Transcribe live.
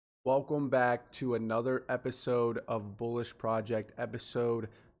Welcome back to another episode of Bullish Project, episode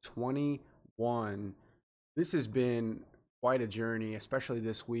 21. This has been quite a journey, especially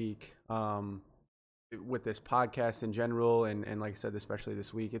this week, with this podcast in general. And like I said, especially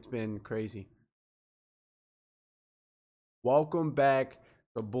this week, it's been crazy. Welcome back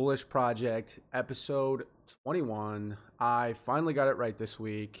to Bullish Project, episode 21. I finally got it right this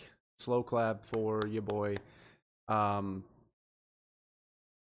week. Slow clap for your boy. Um,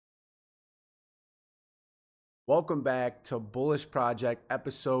 Welcome back to Bullish Project,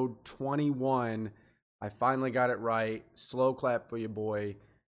 episode 21. I finally got it right. Slow clap for your boy,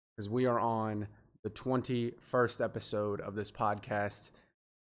 because we are on the 21st episode of this podcast.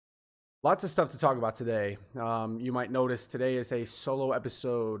 Lots of stuff to talk about today. You might notice today is a solo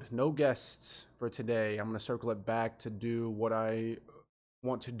episode. No guests for today. I'm going to circle it back to do what I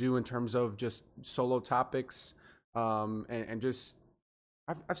want to do in terms of just solo topics and just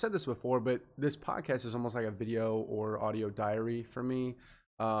I've said this before, but this podcast is almost like a video or audio diary for me.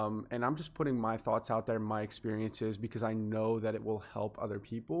 And I'm just putting my thoughts out there, my experiences, because I know that it will help other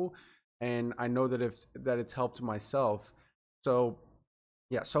people. And I know that it's helped myself. So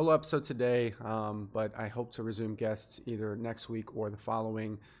yeah, solo episode today. But I hope to resume guests either next week or the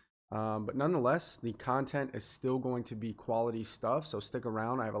following. But nonetheless, the content is still going to be quality stuff. So stick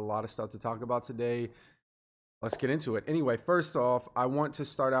around. I have a lot of stuff to talk about today. Let's get into it. Anyway, first off, I want to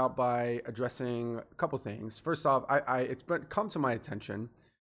start out by addressing a couple things. First off, it's come to my attention,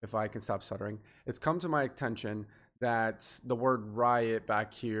 if I can stop stuttering, it's come to my attention that the word riot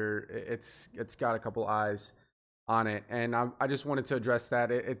back here, it's got a couple eyes on it. And I just wanted to address that.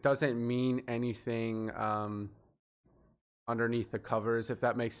 It doesn't mean anything underneath the covers, if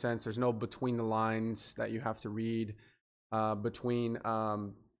that makes sense. There's no between the lines that you have to read between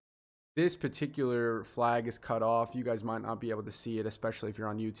this particular flag is cut off. You guys might not be able to see it, especially if you're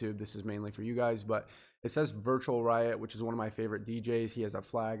on YouTube. This is mainly for you guys, but it says Virtual Riot, which is one of my favorite DJs. He has a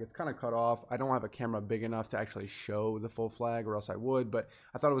flag. It's kind of cut off. I don't have a camera big enough to actually show the full flag, or else I would, but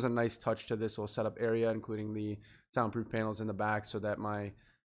I thought it was a nice touch to this little setup area, including the soundproof panels in the back, so that my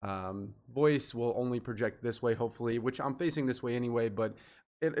voice will only project this way, hopefully, which I'm facing this way anyway, but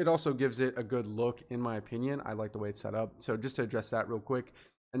it also gives it a good look, in my opinion. I like the way it's set up. So just to address that real quick.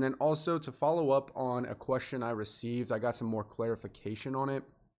 And then also to follow up on a question I received, I got some more clarification on it.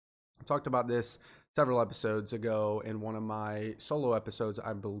 I talked about this several episodes ago in one of my solo episodes,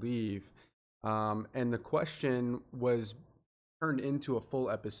 I believe. And the question was turned into a full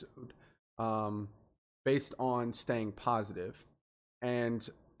episode based on staying positive. And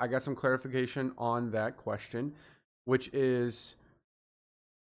I got some clarification on that question, which is,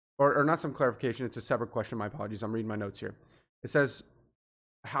 or not some clarification, it's a separate question. My apologies. I'm reading my notes here. It says,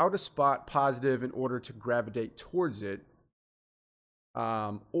 how to spot positive in order to gravitate towards it,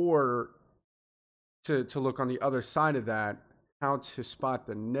 or to look on the other side of that, how to spot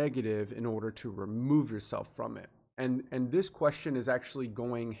the negative in order to remove yourself from it. And this question is actually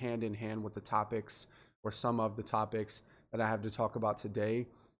going hand in hand with the topics, or some of the topics that I have to talk about today.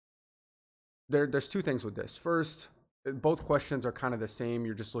 There's two things with this. First, both questions are kind of the same.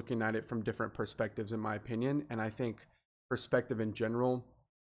 You're just looking at it from different perspectives, in my opinion. And I think perspective in general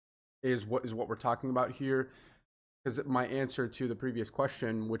is what we're talking about here, because my answer to the previous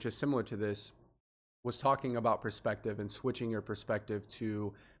question, which is similar to this, was talking about perspective and switching your perspective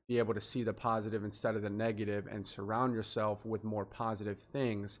to be able to see the positive instead of the negative and surround yourself with more positive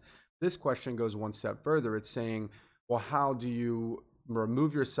things. This question goes one step further. It's saying, well, how do you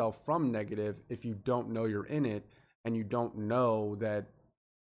remove yourself from negative if you don't know you're in it, and you don't know that,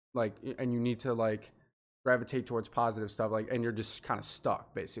 like, and you need to like gravitate towards positive stuff, like, and you're just kind of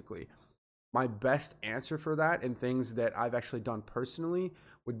stuck, basically. My best answer for that, and things that I've actually done personally,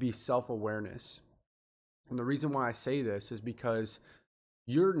 would be self-awareness. And the reason why I say this is because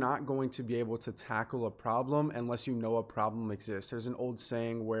you're not going to be able to tackle a problem unless you know a problem exists. There's an old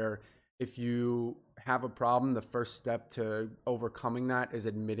saying where if you have a problem, the first step to overcoming that is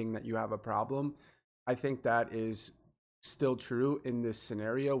admitting that you have a problem. I think that is still true in this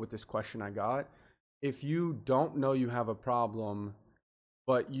scenario with this question I got. If you don't know you have a problem,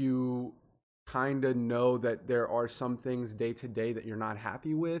 but you kind of know that there are some things day to day that you're not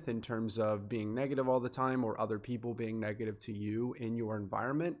happy with, in terms of being negative all the time, or other people being negative to you in your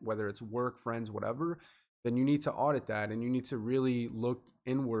environment, whether it's work, friends, whatever, then you need to audit that, and you need to really look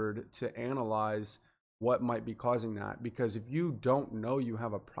inward to analyze what might be causing that. Because if you don't know you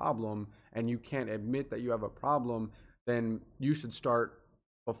have a problem and you can't admit that you have a problem, then you should start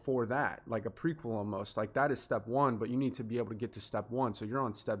before that, like a prequel almost. Like, that is step one, but you need to be able to get to step one. So you're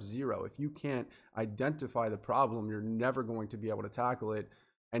on step zero. If you can't identify the problem, you're never going to be able to tackle it.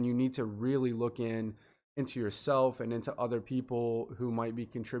 And you need to really look into yourself and into other people who might be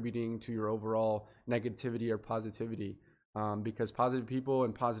contributing to your overall negativity or positivity. Because positive people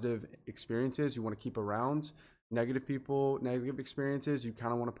and positive experiences you want to keep around. Negative people, negative experiences you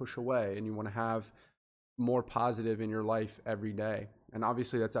kind of want to push away, and you want to have more positive in your life every day. And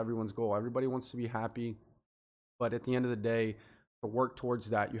obviously, that's everyone's goal. Everybody wants to be happy. But at the end of the day, to work towards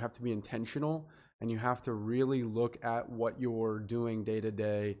that, you have to be intentional, and you have to really look at what you're doing day to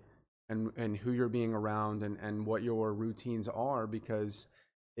day, and who you're being around, and what your routines are. Because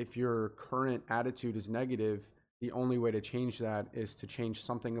if your current attitude is negative, the only way to change that is to change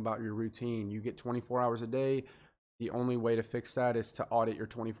something about your routine. You get 24 hours a day. The only way to fix that is to audit your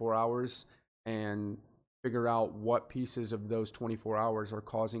 24 hours and figure out what pieces of those 24 hours are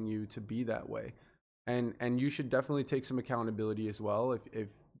causing you to be that way. And you should definitely take some accountability as well. If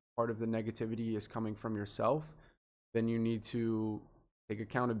part of the negativity is coming from yourself, then you need to take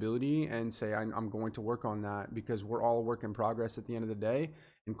accountability and say, I'm going to work on that, because we're all a work in progress at the end of the day,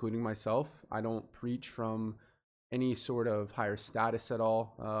 including myself. I don't preach from any sort of higher status at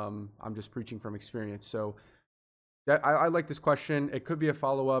all. I'm just preaching from experience. So I like this question. It could be a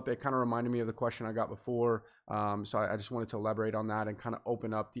follow-up. It kind of reminded me of the question I got before. So I just wanted to elaborate on that and kind of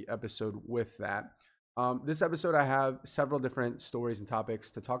open up the episode with that. This episode, I have several different stories and topics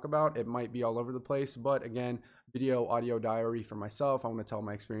to talk about. It might be all over the place, but again, video, audio diary for myself. I want to tell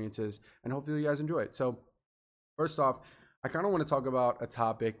my experiences, and hopefully you guys enjoy it. So first off, I kind of want to talk about a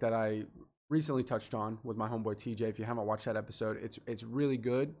topic that I recently touched on with my homeboy TJ. If you haven't watched that episode, it's really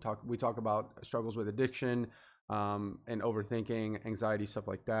good. We talk about struggles with addiction, and overthinking, anxiety, stuff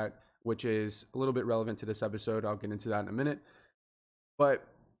like that, which is a little bit relevant to this episode. I'll get into that in a minute. But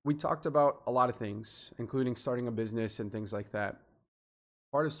we talked about a lot of things, including starting a business and things like that.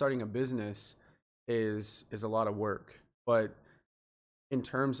 Part of starting a business is a lot of work. But in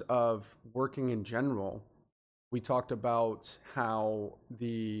terms of working in general, we talked about how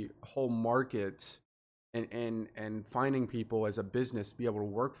the whole market and finding people as a business to be able to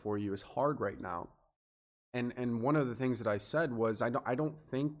work for you is hard right now. And one of the things that I said was, I don't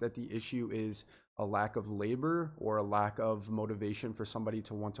think that the issue is a lack of labor or a lack of motivation for somebody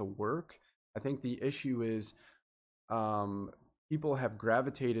to want to work. I think the issue is, people have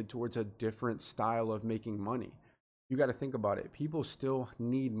gravitated towards a different style of making money. You got to think about it. People still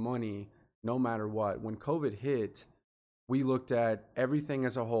need money no matter what. When COVID hit, we looked at everything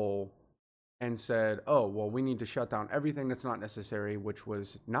as a whole and said, oh, well, we need to shut down everything that's not necessary, which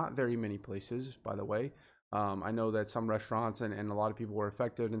was not very many places, by the way. I know that some restaurants and a lot of people were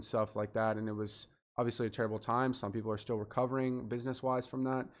affected and stuff like that. And it was obviously a terrible time. Some people are still recovering business-wise from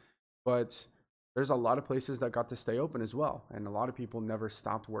that. But there's a lot of places that got to stay open as well. And a lot of people never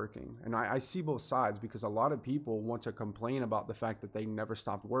stopped working. And I see both sides, because a lot of people want to complain about the fact that they never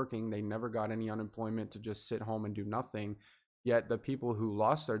stopped working. They never got any unemployment to just sit home and do nothing. Yet the people who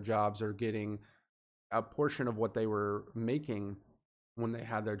lost their jobs are getting a portion of what they were making when they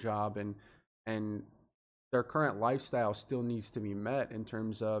had their job. And their current lifestyle still needs to be met in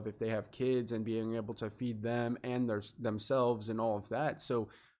terms of if they have kids and being able to feed them and themselves and all of that. So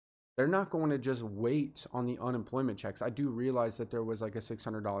they're not going to just wait on the unemployment checks. I do realize that there was like a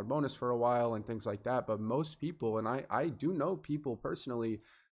 $600 bonus for a while and things like that. But most people, and I do know people personally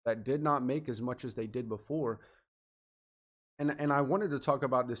that did not make as much as they did before. And I wanted to talk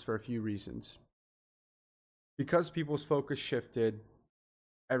about this for a few reasons. Because people's focus shifted,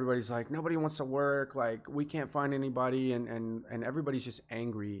 everybody's like, nobody wants to work, like we can't find anybody, and everybody's just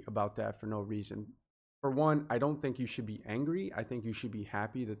angry about that for no reason. For one, I don't think you should be angry. I think you should be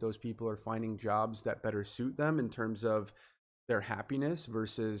happy that those people are finding jobs that better suit them in terms of their happiness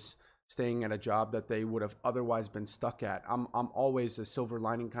versus staying at a job that they would have otherwise been stuck at. I'm always a silver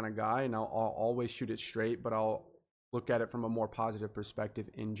lining kind of guy, and I'll always shoot it straight, but I'll look at it from a more positive perspective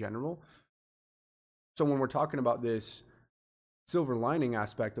in general. So when we're talking about this silver lining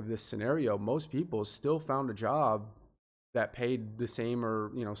aspect of this scenario, most people still found a job that paid the same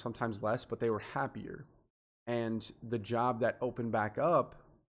or, sometimes less, but they were happier. And the job that opened back up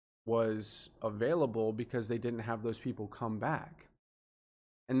was available because they didn't have those people come back.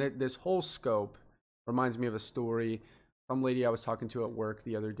 And this whole scope reminds me of a story. Some lady I was talking to at work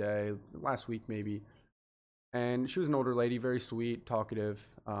the other day, last week maybe, and she was an older lady, very sweet, talkative.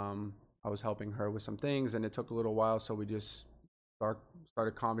 I was helping her with some things, and it took a little while, so we just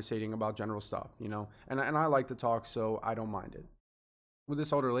started conversating about general stuff, and I like to talk, so I don't mind it. Well,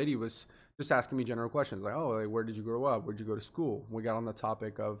 this older lady was just asking me general questions like, oh, like, where did you grow up? Where'd you go to school? We got on the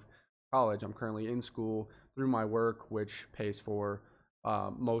topic of college. I'm currently in school through my work, which pays for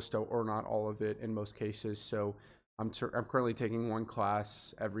most or not all of it in most cases. So I'm currently taking one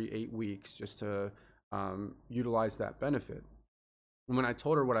class every 8 weeks just to utilize that benefit. And when I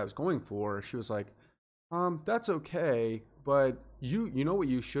told her what I was going for, she was like, that's okay, but you know what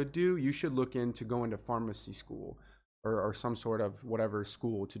you should do? You should look into going to pharmacy school or some sort of whatever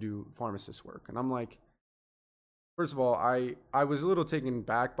school to do pharmacist work." And I'm like, first of all, I was a little taken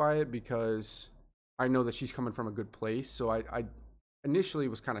back by it because I know that she's coming from a good place. So I initially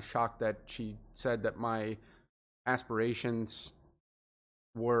was kind of shocked that she said that my aspirations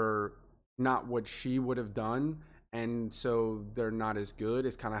were not what she would have done, and so they're not as good,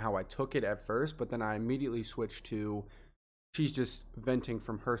 is kind of how I took it at first. But then I immediately switched to, she's just venting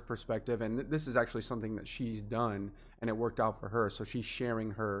from her perspective, and this is actually something that she's done and it worked out for her, so she's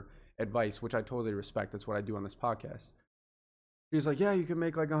sharing her advice, which I totally respect. That's what I do on this podcast. She's like, "Yeah, you can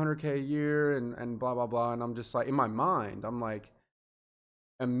make like 100K a year and blah blah blah," and I'm just like, in my mind I'm like,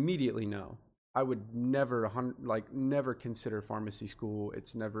 immediately no. I would never never consider pharmacy school.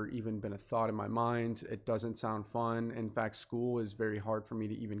 It's never even been a thought in my mind. It doesn't sound fun. In fact, school is very hard for me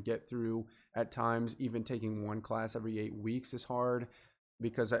to even get through at times. Even taking one class every 8 weeks is hard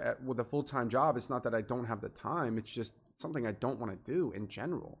because with a full-time job, it's not that I don't have the time. It's just something I don't want to do in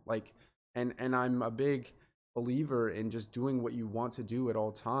general. Like, and I'm a big believer in just doing what you want to do at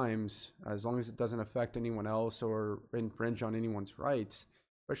all times, as long as it doesn't affect anyone else or infringe on anyone's rights.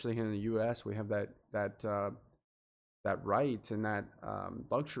 Especially here in the U.S., we have that right and that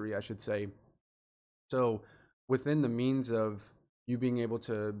luxury, I should say. So, within the means of you being able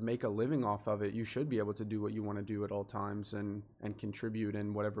to make a living off of it, you should be able to do what you want to do at all times and contribute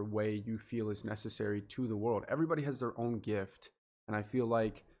in whatever way you feel is necessary to the world. Everybody has their own gift, and I feel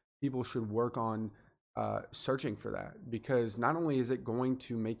like people should work on searching for that, because not only is it going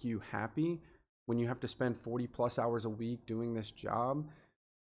to make you happy when you have to spend 40 plus hours a week doing this job,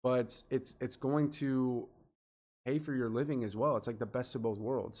 but it's going to pay for your living as well. It's like the best of both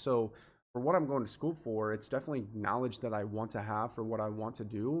worlds. So for what I'm going to school for, it's definitely knowledge that I want to have for what I want to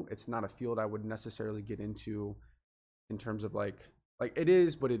do. It's not a field I would necessarily get into in terms of like it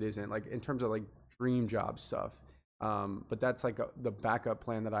is, but it isn't. Like in terms of like dream job stuff. But that's like the backup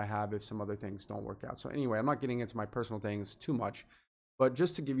plan that I have if some other things don't work out. So anyway, I'm not getting into my personal things too much, but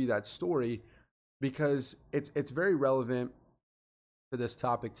just to give you that story, because it's very relevant for this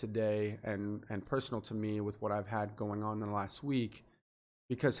topic today and personal to me with what I've had going on in the last week,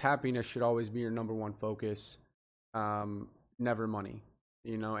 because happiness should always be your number one focus, never money,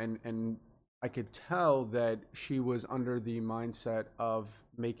 and I could tell that she was under the mindset of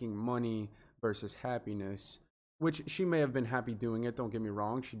making money versus happiness, which she may have been happy doing it, don't get me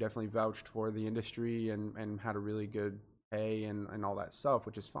wrong. She definitely vouched for the industry and had a really good pay and all that stuff,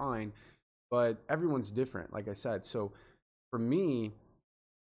 which is fine, but everyone's different, like I said. So for me,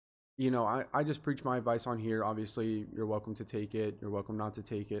 I just preach my advice on here. Obviously, you're welcome to take it. You're welcome not to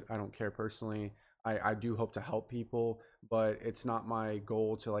take it. I don't care personally. I do hope to help people, but it's not my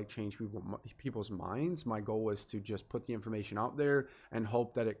goal to like change people's minds. My goal is to just put the information out there and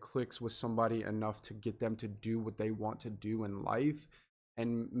hope that it clicks with somebody enough to get them to do what they want to do in life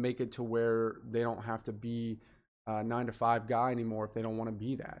and make it to where they don't have to be a 9 to 5 guy anymore if they don't want to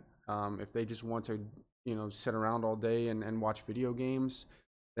be that. If they just want to, sit around all day and watch video games,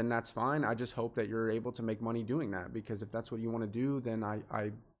 then that's fine. I just hope that you're able to make money doing that, because if that's what you want to do, then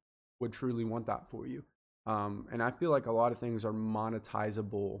I would truly want that for you. And I feel like a lot of things are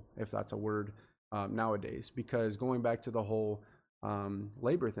monetizable, if that's a word, nowadays, because going back to the whole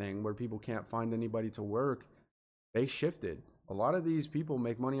labor thing where people can't find anybody to work, they shifted. A lot of these people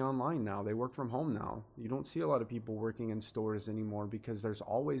make money online now. They work from home now. You don't see a lot of people working in stores anymore because there's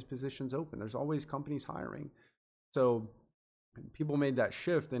always positions open. There's always companies hiring. So people made that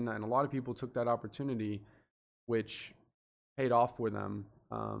shift, and a lot of people took that opportunity, which paid off for them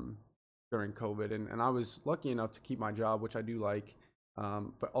during COVID. And I was lucky enough to keep my job, which I do like.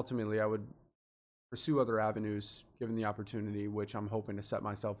 But ultimately, I would pursue other avenues given the opportunity, which I'm hoping to set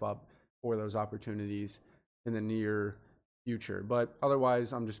myself up for those opportunities in the near future. But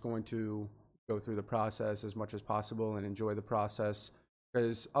otherwise, I'm just going to go through the process as much as possible and enjoy the process,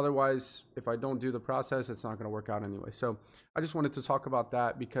 because otherwise, if I don't do the process, it's not going to work out anyway. So I just wanted to talk about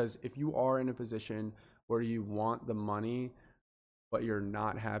that, because if you are in a position where you want the money, but you're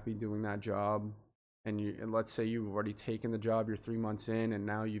not happy doing that job, and let's say you've already taken the job, you're 3 months in, and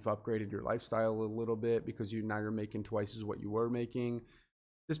now you've upgraded your lifestyle a little bit because now you're making twice as what you were making,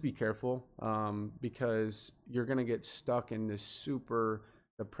 just be careful, because you're going to get stuck in this super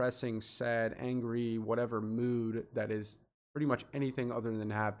depressing, sad, angry, whatever mood that is pretty much anything other than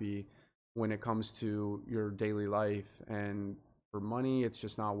happy when it comes to your daily life. And for money, it's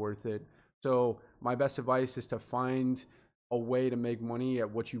just not worth it. So my best advice is to find a way to make money at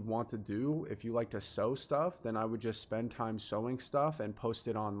what you want to do. If you like to sew stuff, then I would just spend time sewing stuff and post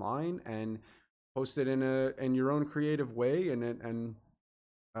it online and post it in your own creative way, and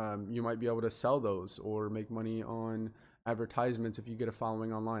you might be able to sell those or make money on advertisements if you get a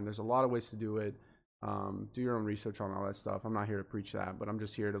following online. There's a lot of ways to do it. Do your own research on all that stuff. I'm not here to preach that, but I'm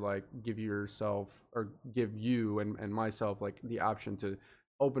just here to like give yourself or give you and myself like the option to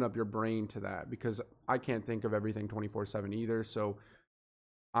open up your brain to that, because I can't think of everything 24/7 either. So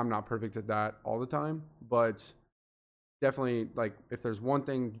I'm not perfect at that all the time, but definitely, like, if there's one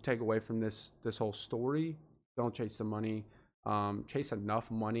thing you take away from this whole story, don't chase the money. Chase enough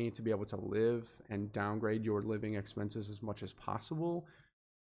money to be able to live and downgrade your living expenses as much as possible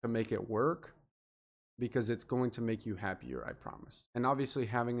to make it work, because it's going to make you happier, I promise. And obviously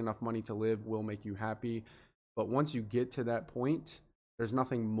having enough money to live will make you happy, but once you get to that point, there's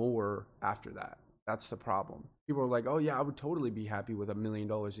nothing more after that. That's the problem. People are like, oh yeah, I would totally be happy with $1 million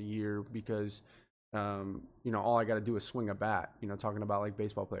a year because all I got to do is swing a bat, talking about like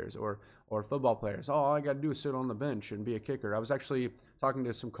baseball players or football players. Oh, all I got to do is sit on the bench and be a kicker. I was actually talking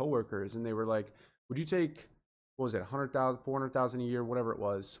to some coworkers and they were like, would you take, what was it, 100,000, 400,000 a year, whatever it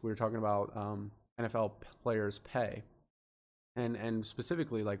was. We were talking about NFL players' pay and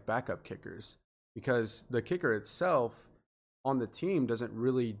specifically like backup kickers, because the kicker itself on the team doesn't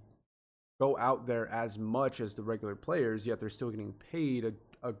really go out there as much as the regular players, yet they're still getting paid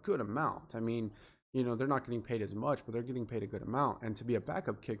a good amount. I mean, they're not getting paid as much, but they're getting paid a good amount. And to be a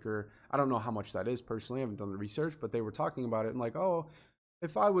backup kicker, I don't know how much that is personally. I haven't done the research, but they were talking about it and like, oh,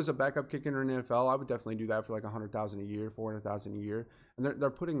 if I was a backup kicker in the NFL, I would definitely do that for like 100,000 a year, 400,000 a year. And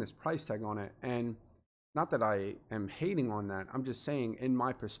they're putting this price tag on it. And not that I am hating on that. I'm just saying, in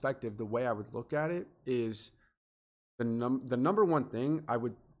my perspective, the way I would look at it is the number one thing I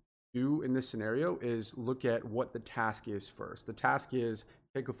would do in this scenario is look at what the task is first. The task is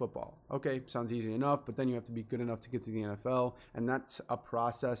kick a football. Okay, sounds easy enough, but then you have to be good enough to get to the NFL, and that's a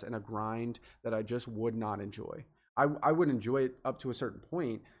process and a grind that I just would not enjoy. I would enjoy it up to a certain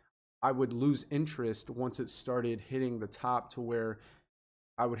point. I would lose interest once it started hitting the top to where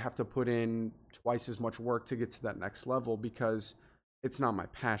I would have to put in twice as much work to get to that next level, because it's not my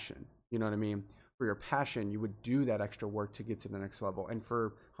passion. You know what I mean? For your passion, you would do that extra work to get to the next level. And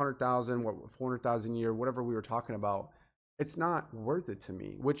for 100,000, 400,000 a year, whatever we were talking about, it's not worth it to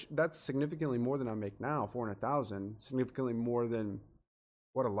me, which that's significantly more than I make now, 400,000, significantly more than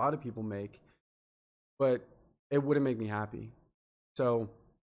what a lot of people make, but it wouldn't make me happy. So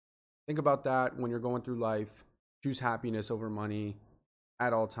think about that when you're going through life. Choose happiness over money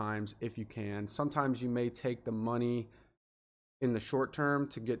at all times if you can. Sometimes you may take the money in the short term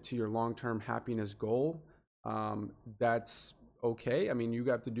to get to your long-term happiness goal. That's okay. I mean, you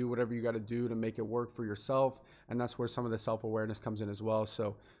have to do whatever you got to do to make it work for yourself, and that's where some of the self-awareness comes in as well.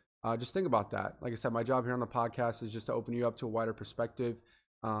 So just think about that. Like I said, my job here on the podcast is just to open you up to a wider perspective.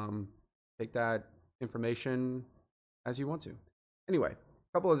 Take that information as you want to. Anyway,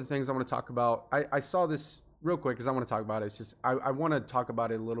 a couple other things I want to talk about. I saw this real quick because I want to talk about it. It's just I want to talk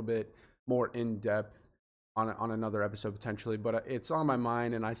about it a little bit more in depth on another episode potentially, but it's on my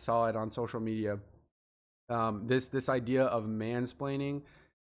mind and I saw it on social media. This idea of mansplaining,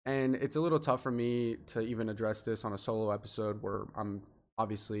 and it's a little tough for me to even address this on a solo episode where I'm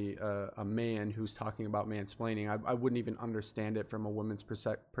obviously a man who's talking about mansplaining. I wouldn't even understand it from a woman's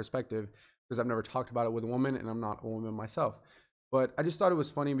perspective because I've never talked about it with a woman and I'm not a woman myself. But I just thought it was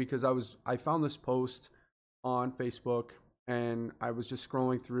funny because I found this post on Facebook and I was just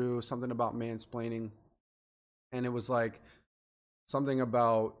scrolling through something about mansplaining, and it was like something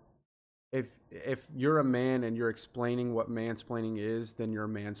about if you're a man and you're explaining what mansplaining is, then you're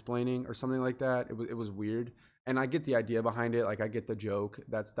mansplaining or something like that. It was weird. And I get the idea behind it. Like, I get the joke.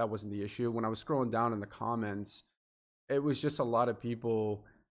 That wasn't the issue. When I was scrolling down in the comments, it was just a lot of people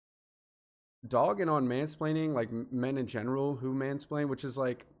dogging on mansplaining, like men in general who mansplain, which is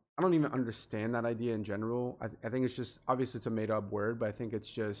like, I don't even understand that idea in general. I think it's just, obviously it's a made up word, but I think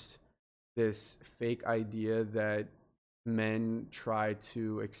it's just this fake idea that men try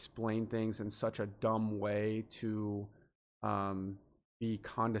to explain things in such a dumb way to be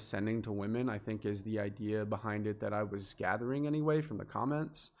condescending to women, I think is the idea behind it that I was gathering anyway from the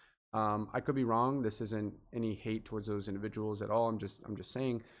comments. I could be wrong. This isn't any hate towards those individuals at all. I'm just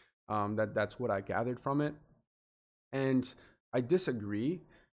saying that's what I gathered from it. And I disagree,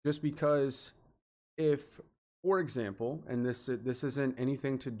 just because if, for example, and this isn't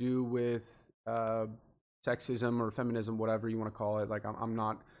anything to do with sexism or feminism, whatever you want to call it. Like, I'm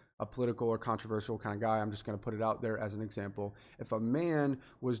not a political or controversial kind of guy, I'm just going to put it out there as an example. If a man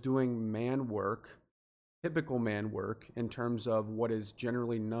was doing man work, typical man work in terms of what is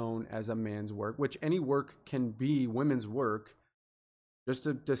generally known as a man's work, which any work can be women's work, just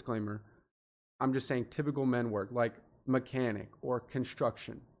a disclaimer, I'm just saying typical men work, like mechanic or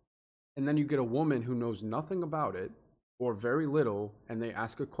construction. And then you get a woman who knows nothing about it or very little, and they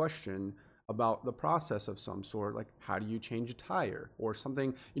ask a question about the process of some sort, like how do you change a tire or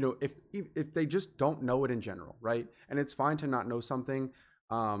something, if they just don't know it in general, right? And it's fine to not know something.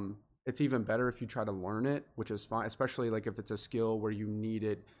 It's even better if you try to learn it, which is fine, especially like if it's a skill where you need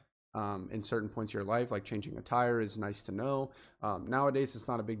it in certain points of your life, like changing a tire is nice to know. Nowadays, it's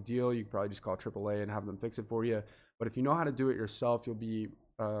not a big deal. You can probably just call AAA and have them fix it for you. But if you know how to do it yourself, you'll be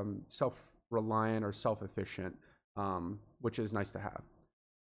self-reliant or self-efficient, which is nice to have.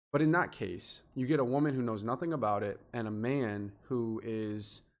 But in that case, you get a woman who knows nothing about it and a man who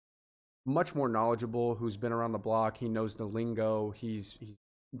is much more knowledgeable, who's been around the block. He knows the lingo. He's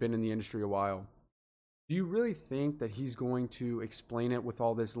been in the industry a while. Do you really think that he's going to explain it with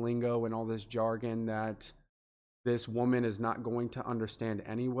all this lingo and all this jargon that this woman is not going to understand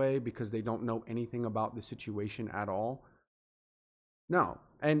anyway because they don't know anything about the situation at all? No.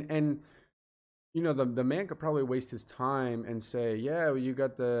 And the man could probably waste his time and say, yeah, well, you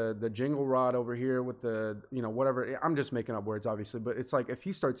got the jingle rod over here with the, whatever. I'm just making up words, obviously. But it's like if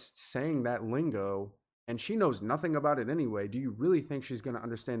he starts saying that lingo and she knows nothing about it anyway, do you really think she's going to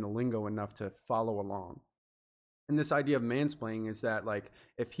understand the lingo enough to follow along? And this idea of mansplaining is that, like,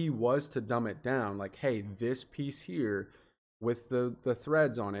 if he was to dumb it down, like, hey, this piece here with the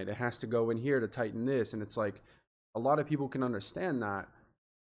threads on it, it has to go in here to tighten this. And it's like a lot of people can understand that.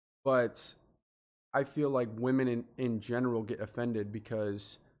 But I feel like women in general get offended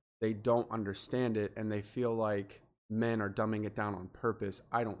because they don't understand it and they feel like men are dumbing it down on purpose.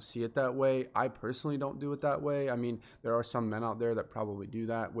 I don't see it that way. I personally don't do it that way. I mean, there are some men out there that probably do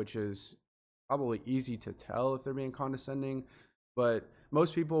that, which is probably easy to tell if they're being condescending, but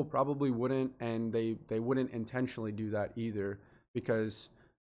most people probably wouldn't, and they wouldn't intentionally do that either, because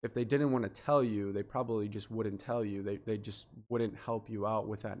if they didn't want to tell you, they probably just wouldn't tell you. They just wouldn't help you out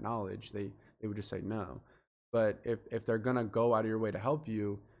with that knowledge. They would just say no. But if they're gonna go out of your way to help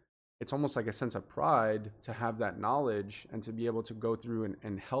you, it's almost like a sense of pride to have that knowledge and to be able to go through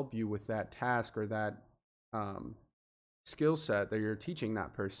and help you with that task or that skill set that you're teaching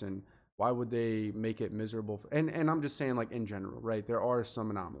that person. Why would they make it miserable? And I'm just saying, like, in general, right? There are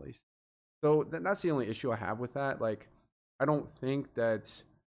some anomalies. So that's the only issue I have with that. Like, I don't think that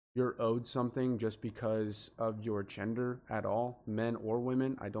you're owed something just because of your gender at all, men or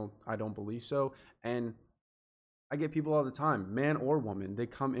women. I don't believe so. And I get people all the time, man or woman, they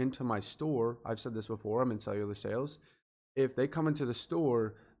come into my store. I've said this before, I'm in cellular sales. If they come into the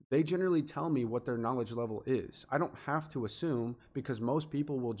store, they generally tell me what their knowledge level is. I don't have to assume because most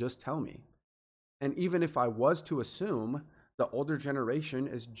people will just tell me. And even if I was to assume, the older generation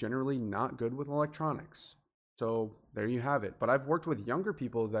is generally not good with electronics. So there you have it. But I've worked with younger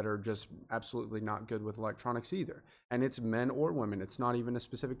people that are just absolutely not good with electronics either. And it's men or women. It's not even a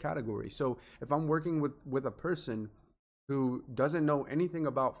specific category. So if I'm working with a person who doesn't know anything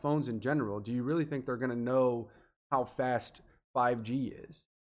about phones in general, do you really think they're going to know how fast 5G is?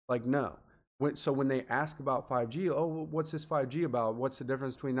 Like, no. So when they ask about 5G, oh, what's this 5G about? What's the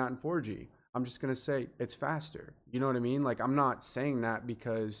difference between that and 4G? I'm just going to say it's faster. You know what I mean? Like, I'm not saying that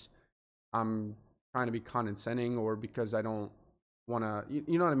because I'm trying to be condescending or because I don't want to,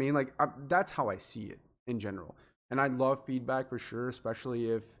 you know what I mean? Like, that's how I see it in general. And I love feedback for sure, especially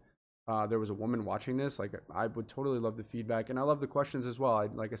if there was a woman watching this. Like, I would totally love the feedback. And I love the questions as well.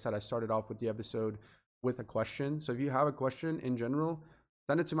 Like I said, I started off with the episode with a question. So if you have a question in general,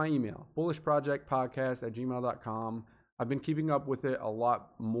 send it to my email, bullishprojectpodcast@gmail.com. I've been keeping up with it a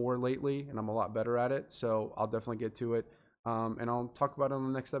lot more lately, and I'm a lot better at it. So I'll definitely get to it. And I'll talk about it on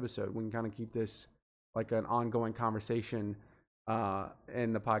the next episode. We can kind of keep this like an ongoing conversation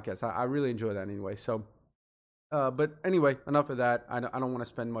in the podcast. I really enjoy that anyway. So, but anyway, enough of that. I don't want to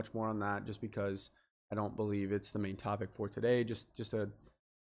spend much more on that just because I don't believe it's the main topic for today. Just a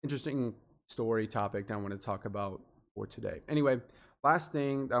interesting story topic that I want to talk about for today. Anyway, last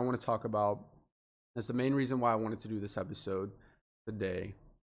thing that I want to talk about is the main reason why I wanted to do this episode today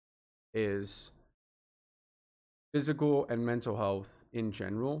is physical and mental health in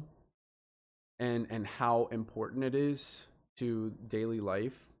general, and how important it is to daily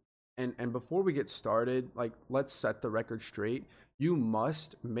life. And before we get started, like, let's set the record straight. You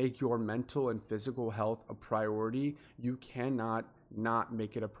must make your mental and physical health a priority. You cannot not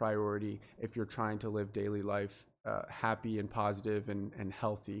make it a priority if you're trying to live daily life happy and positive and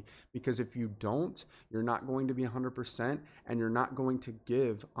healthy. Because if you don't, you're not going to be 100%, and you're not going to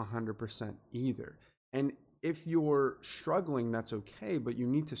give 100% either. And if you're struggling, that's okay, but you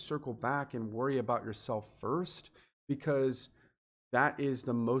need to circle back and worry about yourself first, because that is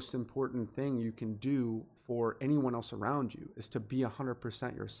the most important thing you can do for anyone else around you, is to be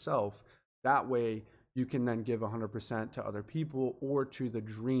 100% yourself. That way you can then give 100% to other people or to the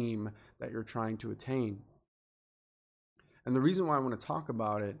dream that you're trying to attain. And the reason why I want to talk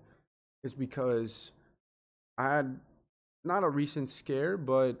about it is because I had not a recent scare,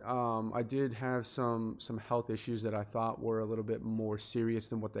 but I did have some health issues that I thought were a little bit more serious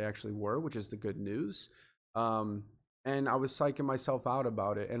than what they actually were, which is the good news. And I was psyching myself out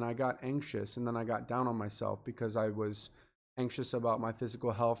about it, and I got anxious, and then I got down on myself because I was anxious about my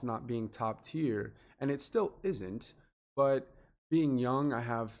physical health not being top tier, and it still isn't. But being young, I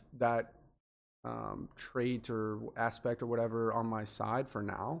have that trait or aspect or whatever on my side for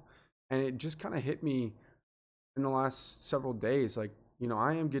now, and it just kind of hit me in the last several days, like,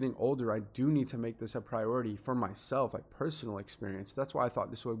 I am getting older. I do need to make this a priority for myself, like personal experience. That's why I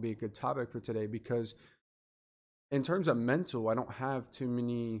thought this would be a good topic for today, because in terms of mental, I don't have too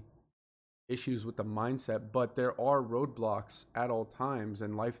many issues with the mindset, but there are roadblocks at all times,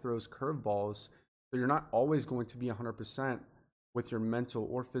 and life throws curveballs. So you're not always going to be 100% with your mental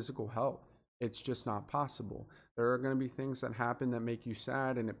or physical health. It's just not possible. There are going to be things that happen that make you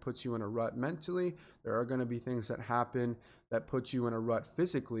sad and it puts you in a rut mentally. There are going to be things that happen that put you in a rut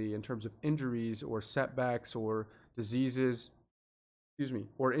physically in terms of injuries or setbacks or diseases,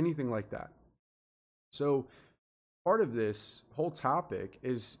 or anything like that. So part of this whole topic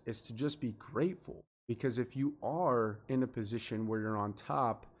is to just be grateful, because if you are in a position where you're on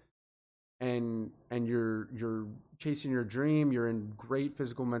top and you're chasing your dream, you're in great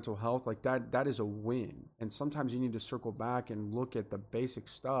physical mental health, like that is a win. And sometimes you need to circle back and look at the basic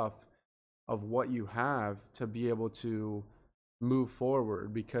stuff of what you have to be able to move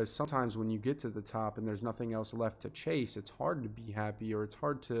forward, because sometimes when you get to the top and there's nothing else left to chase, it's hard to be happy, or it's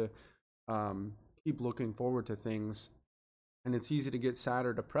hard to keep looking forward to things. And it's easy to get sad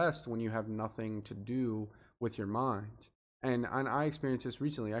or depressed when you have nothing to do with your mind. And I experienced this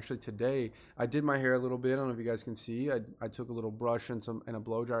recently. Actually, today I did my hair a little bit. I don't know if you guys can see. I took a little brush and a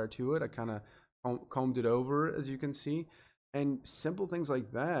blow dryer to it. I kind of combed it over, as you can see. And simple things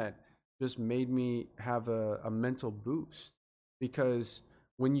like that just made me have a mental boost, because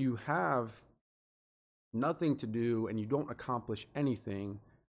when you have nothing to do and you don't accomplish anything,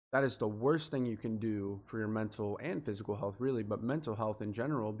 that is the worst thing you can do for your mental and physical health, really, but mental health in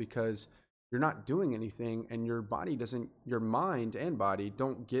general, because you're not doing anything, and your mind and body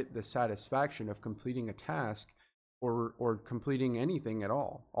don't get the satisfaction of completing a task or completing anything at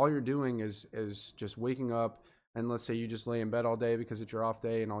all. All you're doing is just waking up, and let's say you just lay in bed all day because it's your off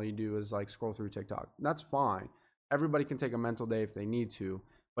day, and all you do is like scroll through TikTok. That's fine. Everybody can take a mental day if they need to,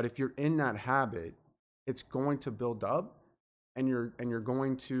 but if you're in that habit, it's going to build up, and you're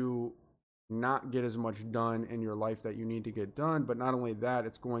going to not get as much done in your life that you need to get done. But not only that,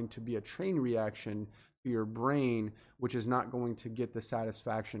 it's going to be a chain reaction to your brain, which is not going to get the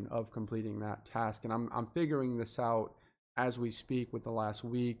satisfaction of completing that task. And I'm figuring this out as we speak with the last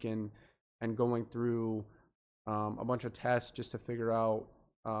week, and going through a bunch of tests just to figure out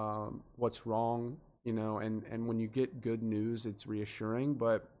what's wrong, and when you get good news, it's reassuring.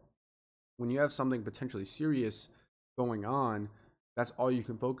 But when you have something potentially serious going on, that's all you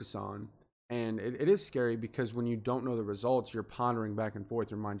can focus on. And it is scary, because when you don't know the results, you're pondering back and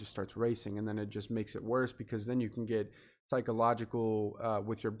forth. Your mind just starts racing, and then it just makes it worse, because then you can get psychological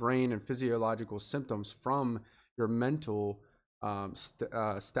with your brain and physiological symptoms from your mental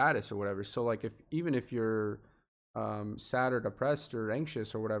status or whatever. So like even if you're sad or depressed or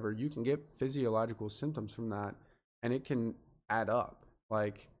anxious or whatever, you can get physiological symptoms from that, and it can add up.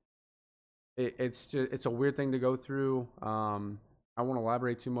 Like it's a weird thing to go through. I won't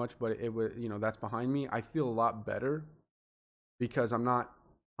elaborate too much, but it was, that's behind me. I feel a lot better because I'm not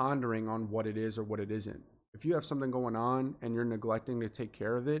pondering on what it is or what it isn't. If you have something going on and you're neglecting to take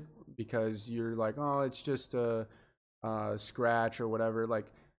care of it because you're like, oh, it's just a scratch or whatever, like,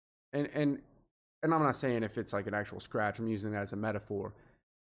 and I'm not saying if it's like an actual scratch, I'm using that as a metaphor.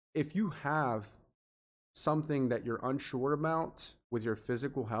 If you have something that you're unsure about with your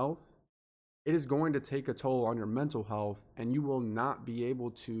physical health, it is going to take a toll on your mental health, and you will not be able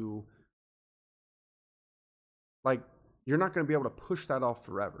to, like, you're not going to be able to push that off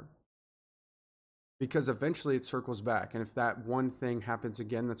forever, because eventually it circles back. And if that one thing happens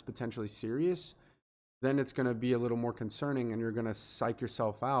again that's potentially serious, then it's going to be a little more concerning and you're going to psych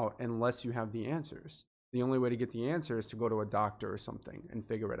yourself out unless you have the answers. The only way to get the answer is to go to a doctor or something and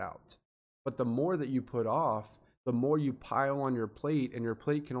figure it out. But the more that you put off, the more you pile on your plate, and your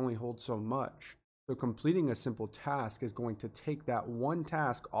plate can only hold so much. So completing a simple task is going to take that one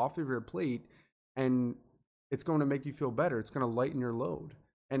task off of your plate, and it's going to make you feel better. It's going to lighten your load.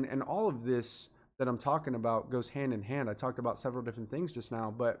 And all of this that I'm talking about goes hand in hand. I talked about several different things just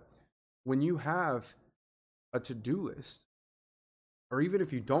now, but when you have a to-do list, or even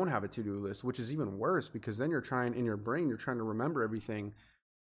if you don't have a to-do list, which is even worse because then you're trying in your brain, you're trying to remember everything.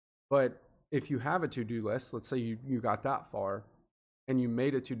 But if you have a to-do list, let's say you got that far and you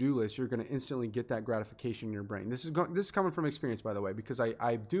made a to-do list, you're going to instantly get that gratification in your brain. This is coming from experience, by the way, because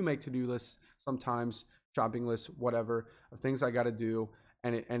I do make to-do lists sometimes, shopping lists, whatever, of things I got to do.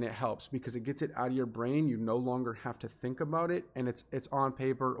 And it helps because it gets it out of your brain. You no longer have to think about it, and it's on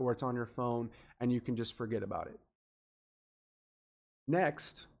paper or it's on your phone, and you can just forget about it.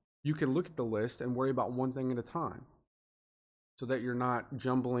 Next, you can look at the list and worry about one thing at a time so that you're not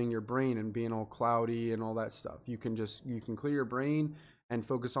jumbling your brain and being all cloudy and all that stuff. You can clear your brain and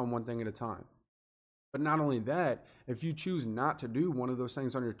focus on one thing at a time. But not only that, if you choose not to do one of those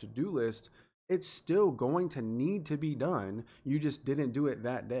things on your to-do list, it's still going to need to be done. You just didn't do it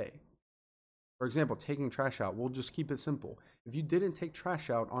that day. For example, taking trash out. We'll just keep it simple. If you didn't take trash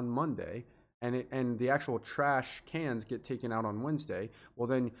out on Monday and the actual trash cans get taken out on Wednesday, well,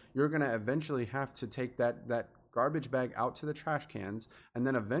 then you're going to eventually have to take that garbage bag out to the trash cans, and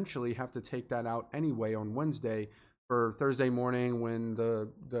then eventually have to take that out anyway on Wednesday for Thursday morning when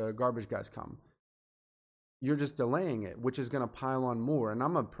the garbage guys come. You're just delaying it, which is going to pile on more. And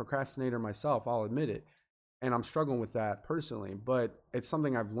I'm a procrastinator myself, I'll admit it. And I'm struggling with that personally, but it's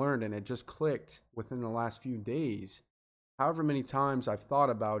something I've learned, and it just clicked within the last few days. However many times I've thought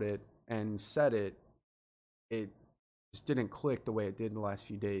about it and said it, it just didn't click the way it did in the last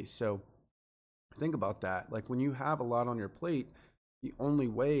few days. So think about that. Like when you have a lot on your plate, the only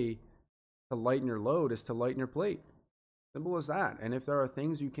way to lighten your load is to lighten your plate. Simple as that. And if there are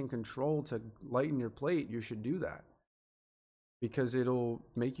things you can control to lighten your plate, you should do that, because it'll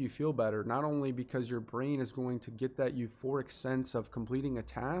make you feel better. Not only because your brain is going to get that euphoric sense of completing a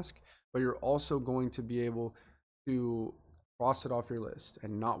task, but you're also going to be able to cross it off your list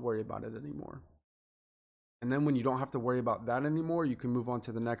and not worry about it anymore. And then when you don't have to worry about that anymore, you can move on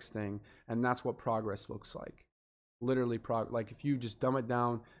to the next thing. And that's what progress looks like. Literally, like if you just dumb it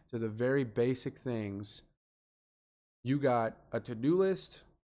down to the very basic things, you got a to-do list,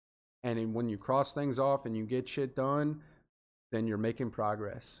 and when you cross things off and you get shit done, then you're making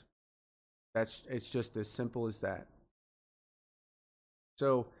progress. It's just as simple as that.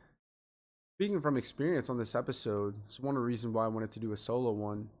 So, speaking from experience on this episode, it's one of the reasons why I wanted to do a solo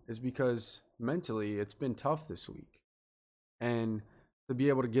one, is because mentally it's been tough this week. And to be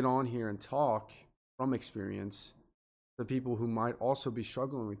able to get on here and talk from experience to people who might also be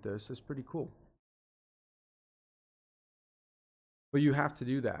struggling with this is pretty cool. But you have to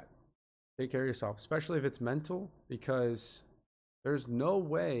do that. Take care of yourself, especially if it's mental, because there's no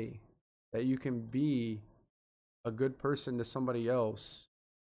way that you can be a good person to somebody else.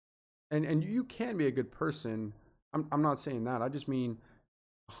 And you can be a good person. I'm not saying that. I just mean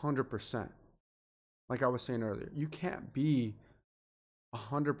 100%. Like I was saying earlier, you can't be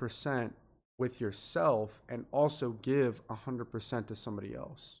 100% with yourself and also give 100% to somebody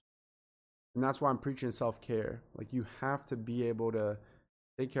else. And that's why I'm preaching self-care. Like you have to be able to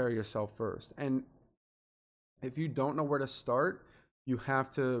take care of yourself first. And if you don't know where to start, you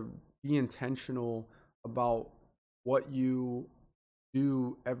have to be intentional about what you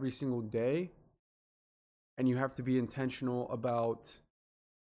do every single day. And you have to be intentional about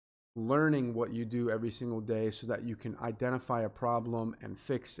learning what you do every single day so that you can identify a problem and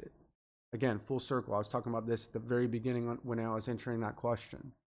fix it. Again, full circle. I was talking about this at the very beginning when I was answering that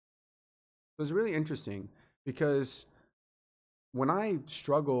question. It was really interesting because when I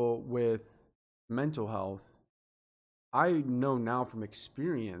struggle with mental health, I know now from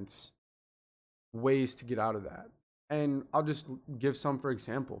experience ways to get out of that. And I'll just give some for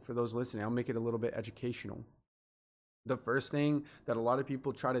example for those listening. I'll make it a little bit educational. The first thing that a lot of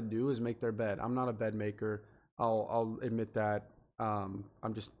people try to do is make their bed. I'm not a bed maker. I'll admit that. I'm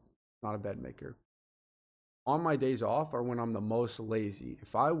just not a bed maker. On my days off are when I'm the most lazy.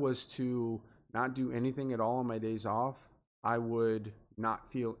 If I was to not do anything at all on my days off, I would not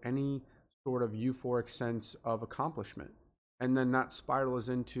feel any sort of euphoric sense of accomplishment. And then that spirals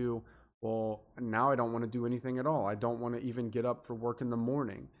into, well, now I don't want to do anything at all. I don't want to even get up for work in the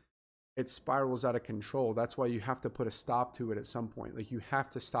morning. It spirals out of control. That's why you have to put a stop to it at some point. Like you have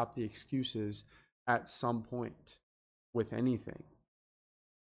to stop the excuses at some point with anything.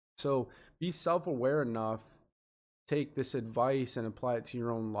 So be self-aware enough, take this advice and apply it to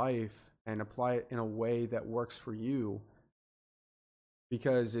your own life and apply it in a way that works for you,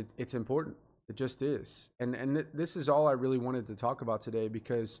 because it's important. It just is. And this is all I really wanted to talk about today,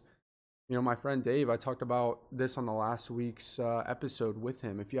 because my friend Dave, I talked about this on the last week's episode with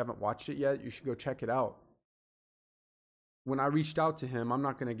him. If you haven't watched it yet, you should go check it out. When I reached out to him, I'm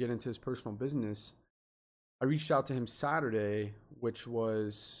not going to get into his personal business. I reached out to him Saturday, which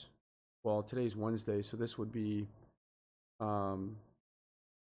was, well, today's Wednesday, so this would be,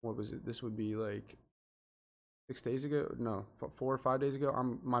 what was it? This would be like 6 days ago? No, 4 or 5 days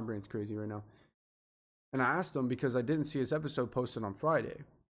ago. My brain's crazy right now. And I asked him because I didn't see his episode posted on Friday.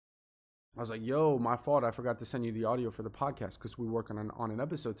 I was like, yo, my fault. I forgot to send you the audio for the podcast because we work on an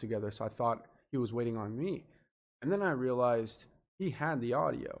episode together. So I thought he was waiting on me. And then I realized he had the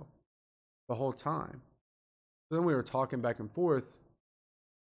audio the whole time. So then we were talking back and forth.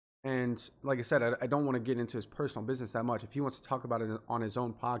 And like I said, I don't want to get into his personal business that much. If he wants to talk about it on his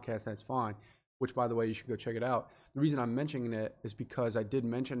own podcast, that's fine. Which, by the way, you should go check it out. The reason I'm mentioning it is because I did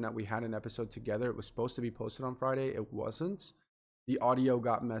mention that we had an episode together. It was supposed to be posted on Friday. It wasn't. The audio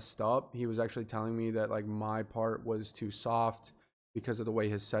got messed up. He was actually telling me that like my part was too soft because of the way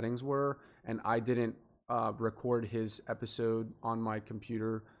his settings were. And I didn't record his episode on my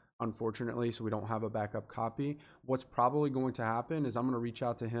computer, unfortunately, so we don't have a backup copy. What's probably going to happen is I'm going to reach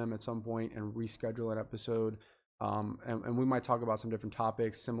out to him at some point and reschedule an episode. And we might talk about some different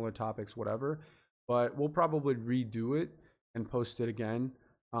topics, similar topics, whatever. But we'll probably redo it and post it again.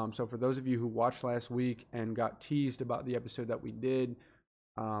 So for those of you who watched last week and got teased about the episode that we did,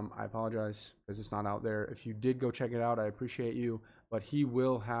 I apologize because it's not out there. If you did go check it out, I appreciate you. But he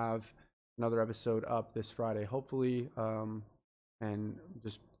will have another episode up this Friday, hopefully, and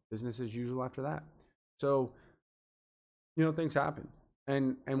just business as usual after that. So, things happen.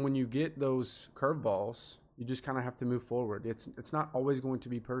 And when you get those curveballs, you just kind of have to move forward. It's not always going to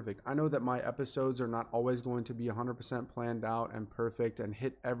be perfect. I know that my episodes are not always going to be 100% planned out and perfect and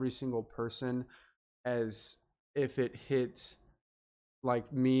hit every single person as if it hit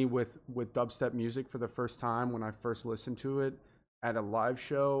like me with dubstep music for the first time. When I first listened to it at a live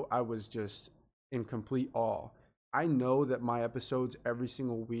show, I was just in complete awe. I know that my episodes every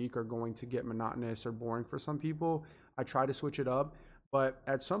single week are going to get monotonous or boring for some people. I try to switch it up. But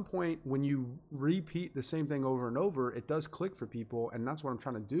at some point, when you repeat the same thing over and over, it does click for people. And that's what I'm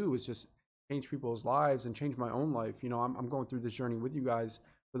trying to do, is just change people's lives and change my own life. I'm going through this journey with you guys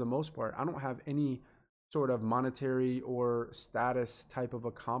for the most part. I don't have any sort of monetary or status type of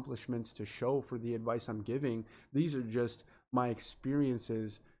accomplishments to show for the advice I'm giving. These are just my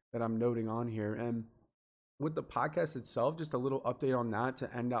experiences that I'm noting on here. And with the podcast itself, just a little update on that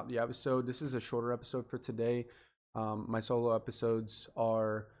to end out the episode. This is a shorter episode for today. My solo episodes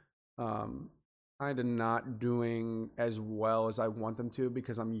are kind of not doing as well as I want them to,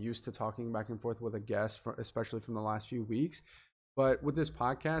 because I'm used to talking back and forth with a guest, especially from the last few weeks. But with this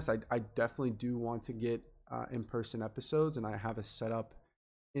podcast, I definitely do want to get in-person episodes, and I have a setup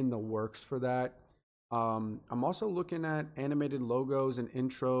in the works for that. I'm also looking at animated logos and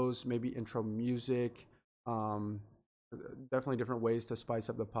intros, maybe intro music, definitely different ways to spice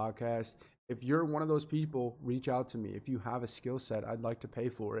up the podcast. If you're one of those people, reach out to me. If you have a skill set, I'd like to pay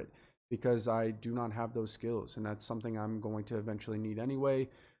for it, because I do not have those skills, and that's something I'm going to eventually need anyway.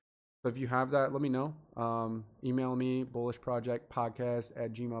 So if you have that, let me know. Email me,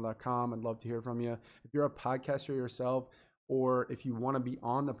 bullishprojectpodcast@gmail.com. I'd love to hear from you. If you're a podcaster yourself, or if you want to be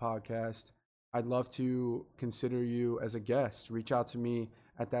on the podcast, I'd love to consider you as a guest. Reach out to me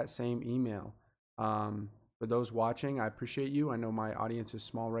at that same email. For those watching, I appreciate you. I know my audience is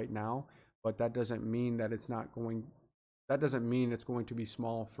small right now, but that doesn't mean that it's going to be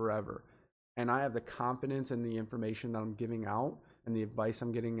small forever. And I have the confidence in the information that I'm giving out and the advice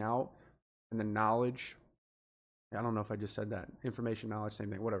I'm getting out and the knowledge. I don't know if I just said that. Information, knowledge,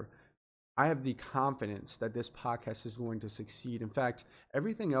 same thing, whatever. I have the confidence that this podcast is going to succeed. In fact,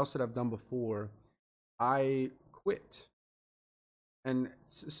 everything else that I've done before, I quit. And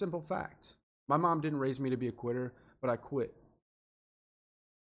it's a simple fact. My mom didn't raise me to be a quitter, but I quit.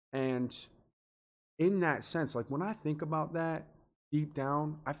 And in that sense, like when I think about that deep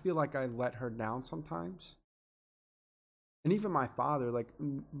down, I feel like I let her down sometimes. And even my father, like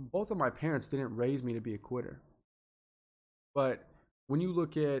both of my parents didn't raise me to be a quitter. But when you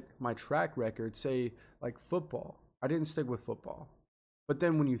look at my track record, say like football, I didn't stick with football. But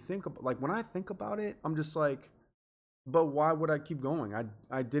then when you think about, like when I think about it, I'm just like, but why would I keep going? I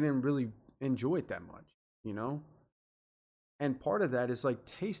didn't really enjoy it that much, And part of that is like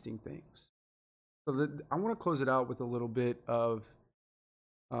tasting things. I want to close it out with a little bit of,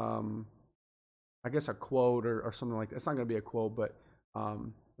 um, I guess, a quote or something like that. It's not going to be a quote, but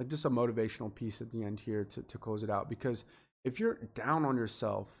like just a motivational piece at the end here to close it out. Because if you're down on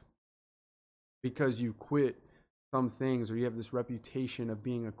yourself because you quit some things or you have this reputation of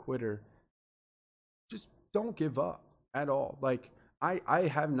being a quitter, just don't give up at all. Like I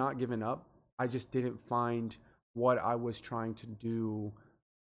have not given up. I just didn't find what I was trying to do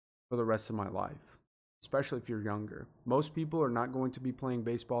for the rest of my life, especially if you're younger. Most people are not going to be playing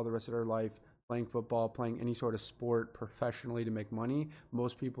baseball the rest of their life, playing football, playing any sort of sport professionally to make money.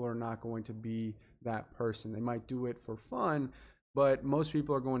 Most people are not going to be that person. They might do it for fun, but most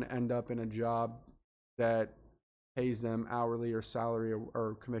people are going to end up in a job that pays them hourly or salary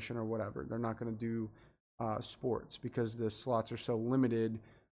or commission or whatever. They're not going to do sports because the slots are so limited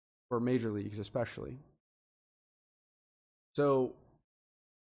for major leagues, especially. So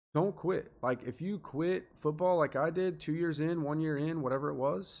don't quit. Like if you quit football like I did 2 years in, 1 year in, whatever it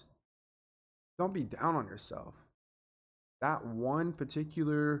was, don't be down on yourself. That one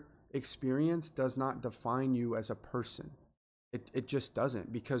particular experience does not define you as a person. It just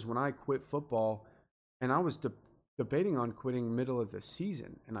doesn't. Because when I quit football, and I was debating on quitting middle of the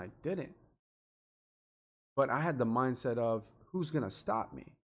season, and I didn't. But I had the mindset of who's going to stop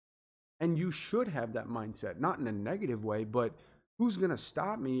me? And you should have that mindset, not in a negative way, but who's going to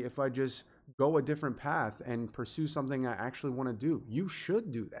stop me if I just go a different path and pursue something I actually want to do? You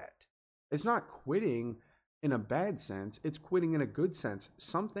should do that. It's not quitting in a bad sense, it's quitting in a good sense.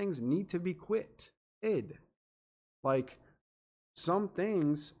 Some things need to be quit. Like some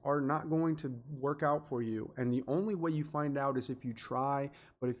things are not going to work out for you. And the only way you find out is if you try.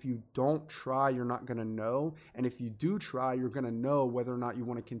 But if you don't try, you're not going to know. And if you do try, you're going to know whether or not you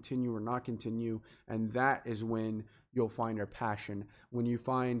want to continue or not continue. And that is when you'll find your passion. When you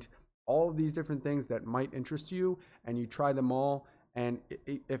find all of these different things that might interest you and you try them all. And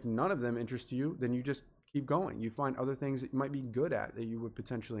if none of them interest you, then you just keep going. You find other things that you might be good at that you would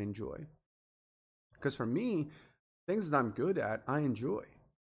potentially enjoy. Because for me, things that I'm good at, I enjoy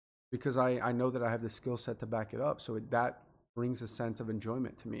because I know that I have the skill set to back it up. So that brings a sense of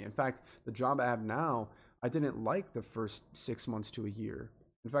enjoyment to me. In fact, the job I have now, I didn't like the first 6 months to a year.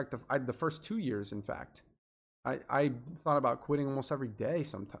 In fact, the first 2 years, in fact, I thought about quitting almost every day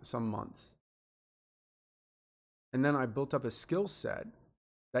some months. And then I built up a skill set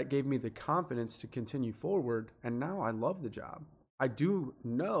that gave me the confidence to continue forward. And now I love the job. I do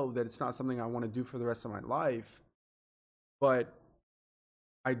know that it's not something I want to do for the rest of my life, but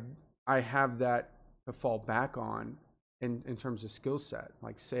I have that to fall back on in terms of skill set,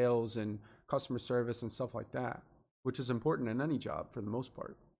 like sales and customer service and stuff like that, which is important in any job for the most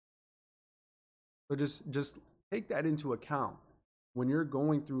part. So just take that into account when you're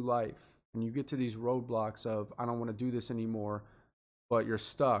going through life and you get to these roadblocks of I don't want to do this anymore, but you're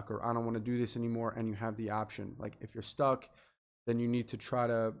stuck, or I don't want to do this anymore, and you have the option. Like if you're stuck, then you need to try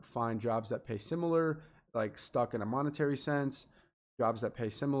to find jobs that pay similar, like stuck in a monetary sense, jobs that pay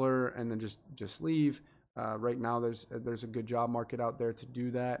similar, and then just leave. Right now, there's a good job market out there to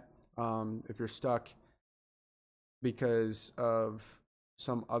do that. If you're stuck because of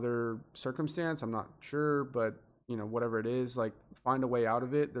some other circumstance, I'm not sure, but whatever it is, like find a way out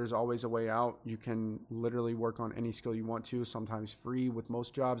of it. There's always a way out. You can literally work on any skill you want to, sometimes free. With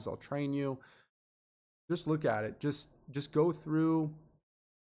most jobs, they'll train you. Just look at it. Just go through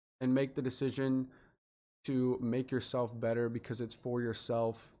and make the decision to make yourself better because it's for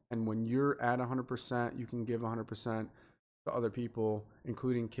yourself. And when you're at 100%, you can give 100% to other people,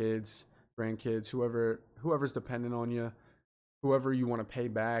 including kids, grandkids, whoever's dependent on you, whoever you want to pay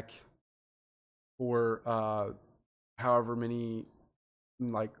back for however many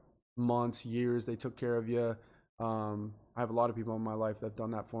like months, years they took care of you. I have a lot of people in my life that have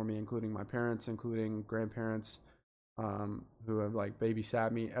done that for me, including my parents, including grandparents, who have like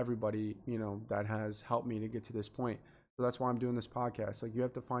babysat me, everybody, that has helped me to get to this point. So that's why I'm doing this podcast. Like you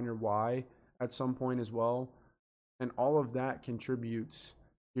have to find your why at some point as well. And all of that contributes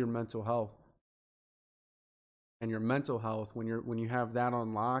to your mental health. And your mental health, when you have that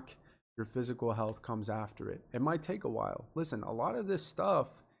on lock, your physical health comes after it. It might take a while. Listen, a lot of this stuff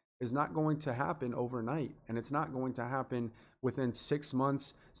is not going to happen overnight, and it's not going to happen within 6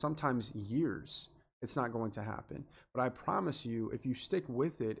 months, sometimes years. It's not going to happen. But I promise you, if you stick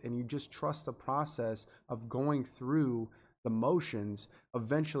with it and you just trust the process of going through the motions,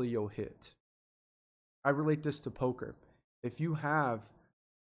 eventually you'll hit. I relate this to poker. If you have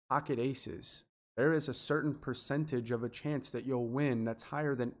pocket aces, there is a certain percentage of a chance that you'll win that's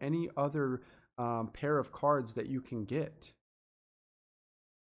higher than any other pair of cards that you can get.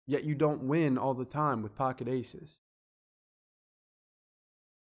 yet you don't win all the time with pocket aces.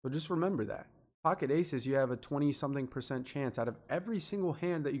 So just remember that. Pocket aces, you have a 20 something % chance out of every single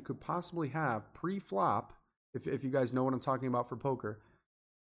hand that you could possibly have pre-flop, if you guys know what I'm talking about for poker.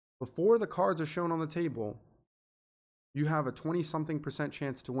 Before the cards are shown on the table, you have a 20 something %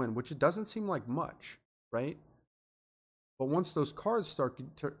 chance to win, which it doesn't seem like much, right? But once those cards start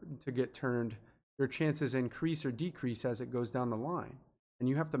to get turned, your chances increase or decrease as it goes down the line. And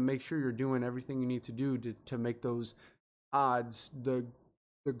you have to make sure you're doing everything you need to do to make those odds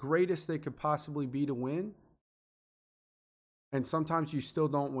the greatest they could possibly be to win. And sometimes you still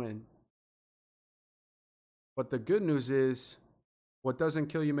don't win. But the good news is, what doesn't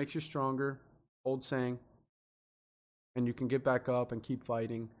kill you makes you stronger. Old saying. And you can get back up and keep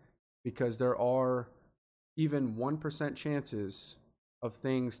fighting, because there are even 1% chances of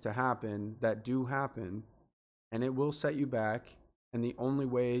things to happen that do happen, and it will set you back. And the only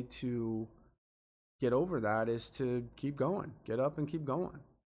way to get over that is to keep going, get up and keep going.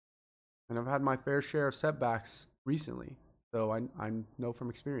 And I've had my fair share of setbacks recently, so I know from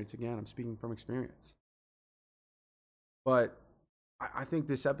experience. Again, I'm speaking from experience. But I think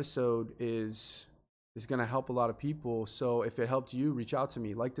this episode is going to help a lot of people. So if it helped you, reach out to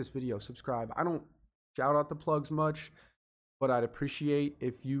me, like this video, subscribe. I don't shout out the plugs much, but I'd appreciate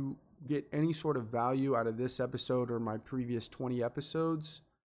if you get any sort of value out of this episode or my previous 20 episodes.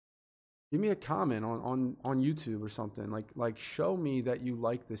 Give me a comment on YouTube or something. Like show me that you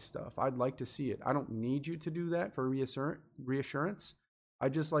like this stuff. I'd like to see it. I don't need you to do that for reassurance. I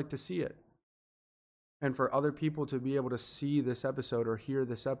just like to see it. And for other people to be able to see this episode or hear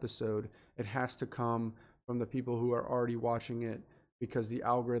this episode, it has to come from the people who are already watching it, because the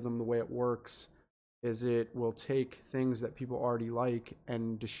algorithm, the way it works, is it will take things that people already like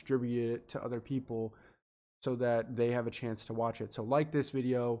and distribute it to other people so that they have a chance to watch it. So like this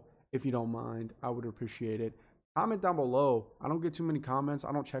video, if you don't mind, I would appreciate it. Comment down below. I don't get too many comments.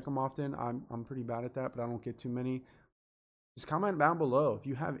 I don't check them often. I'm pretty bad at that, but I don't get too many. Just comment down below if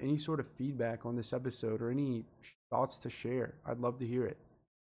you have any sort of feedback on this episode or any thoughts to share. I'd love to hear it.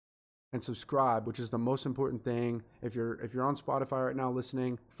 And subscribe, which is the most important thing. If you're on Spotify right now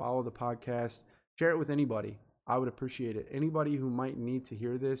listening, follow the podcast. Share it with anybody. I would appreciate it. Anybody who might need to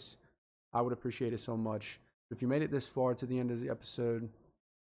hear this, I would appreciate it so much. If you made it this far to the end of the episode,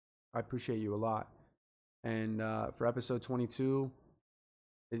 I appreciate you a lot. And for episode 22,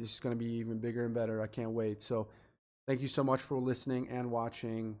 it's just going to be even bigger and better. I can't wait. So thank you so much for listening and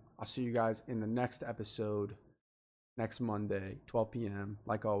watching. I'll see you guys in the next episode next Monday, 12 p.m.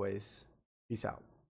 Like always, peace out.